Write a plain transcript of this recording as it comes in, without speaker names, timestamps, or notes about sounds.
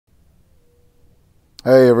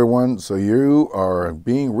Hey everyone, so you are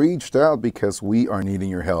being reached out because we are needing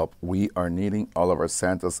your help. We are needing all of our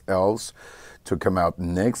Santa's elves to come out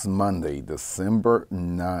next Monday, December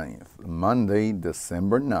 9th. Monday,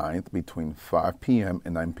 December 9th, between 5 p.m.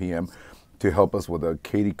 and 9 p.m. to help us with the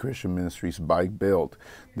Katy Christian Ministries bike build.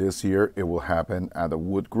 This year it will happen at the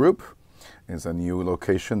Wood Group. It's a new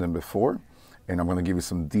location than before. And I'm going to give you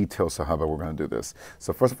some details of how we're going to do this.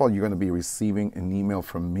 So first of all, you're going to be receiving an email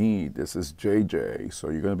from me. This is JJ. So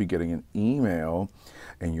you're going to be getting an email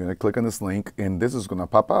and you're going to click on this link and this is going to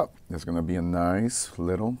pop up. There's going to be a nice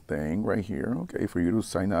little thing right here, okay, for you to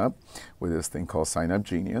sign up with this thing called Sign Up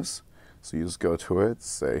Genius. So you just go to it,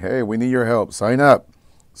 say, hey, we need your help, sign up.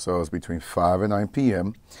 So it's between 5 and 9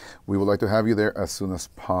 p.m. We would like to have you there as soon as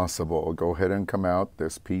possible. Go ahead and come out.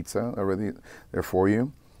 There's pizza already there for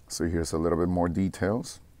you. So here's a little bit more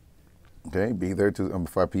details. Okay, be there to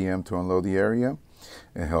 5 p.m. to unload the area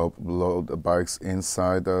and help load the bikes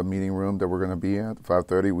inside the meeting room that we're going to be at.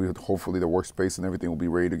 5:30, hopefully the workspace and everything will be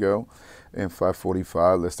ready to go. And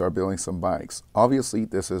 5:45, let's start building some bikes. Obviously,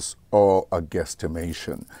 this is all a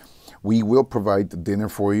guesstimation. We will provide the dinner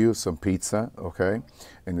for you, some pizza, okay?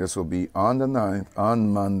 And this will be on the 9th,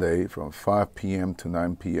 on Monday, from 5 p.m. to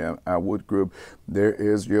 9 p.m. at Wood Group. There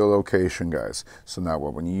is your location, guys. So now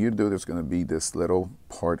what you do, there's going to be this little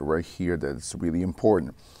part right here that's really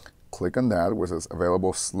important. Click on that where it says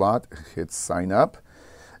available slot, hit sign up.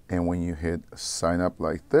 And when you hit sign up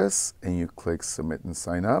like this, and you click submit and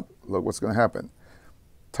sign up, look what's going to happen.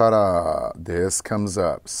 Ta-da! This comes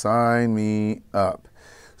up. Sign me up.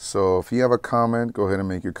 So if you have a comment, go ahead and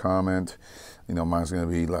make your comment. You know, mine's going to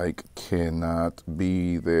be like, cannot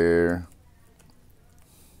be there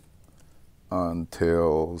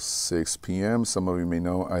until 6 p.m. Some of you may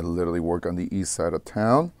know I literally work on the east side of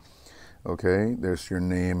town. Okay, there's your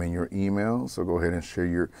name and your email. So go ahead and share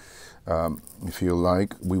your, if you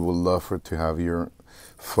like, we would love to have your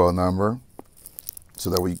phone number so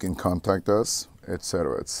that way you can contact us,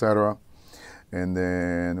 etc., etc. And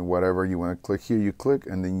then whatever you want to click here, you click,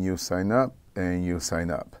 and then you sign up, and you sign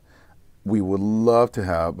up. We would love to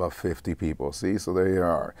have about 50 people. See, so there you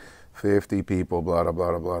are. 50 people, blah, blah,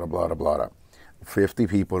 blah, blah, blah, blah, blah. 50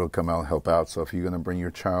 people to come out and help out. So if you're going to bring your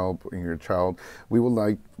child, we would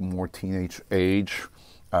like more teenage age,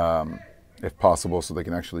 if possible, so they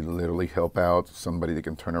can actually literally help out, somebody that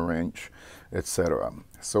can turn a wrench, etc.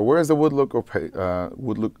 So where is the Wood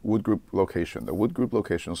Group location? The Wood Group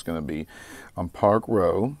location is going to be on Park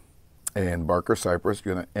Row and Barker Cypress.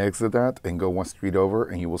 You're going to exit that and go one street over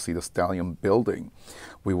and you will see the Stallion building.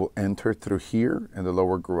 We will enter through here in the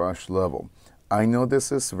lower garage level. I know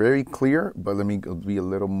this is very clear, but let me be a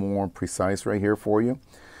little more precise right here for you.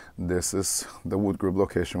 This is the Wood Group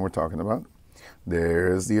location we're talking about.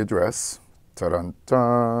 There's the address.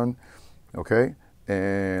 Ta-dun-dun. Okay,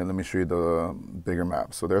 and let me show you the bigger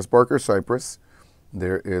map. So there's Barker Cypress.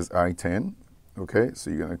 There is I-10. Okay, so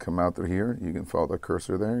you're going to come out through here. You can follow the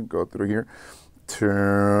cursor there, go through here,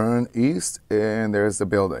 turn east, and there's the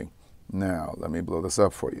building. Now, let me blow this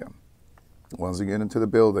up for you. Once you get into the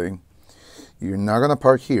building, you're not going to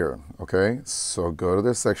park here, okay? So go to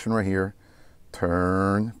this section right here,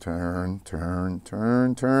 turn, turn, turn,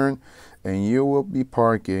 turn, turn, and you will be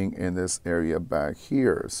parking in this area back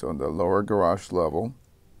here. So in the lower garage level,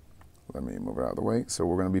 let me move it out of the way. So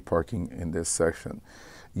we're going to be parking in this section.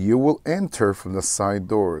 You will enter from the side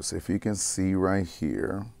doors. If you can see right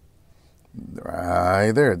here,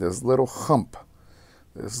 right there, this little hump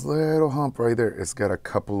right there, it's got a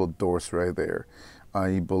couple of doors right there.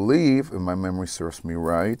 I believe, if my memory serves me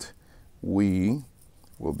right, we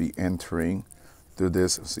will be entering through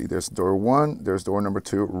this. See, there's door 1, there's door number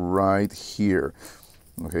 2 right here.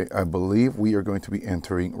 Okay, I believe we are going to be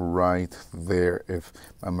entering right there if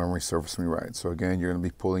my memory serves me right. So again, you're going to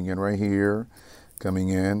be pulling in right here, coming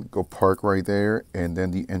in, go park right there, and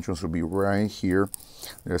then the entrance will be right here.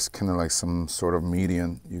 There's kind of like some sort of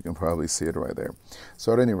median. You can probably see it right there.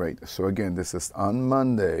 So at any rate, so again, this is on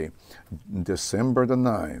Monday, December the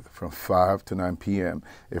 9th, from 5 to 9 p.m.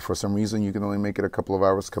 If for some reason you can only make it a couple of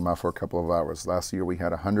hours, come out for a couple of hours. Last year we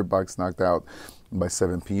had 100 bikes knocked out by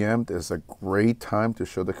 7 p.m. This is a great time to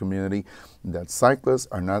show the community that cyclists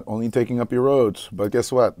are not only taking up your roads, but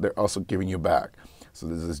guess what? They're also giving you back. So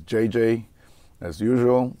this is JJ. As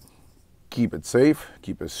usual, keep it safe,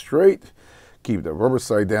 keep it straight, keep the rubber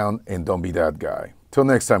side down, and don't be that guy. Till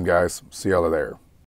next time, guys. See y'all there.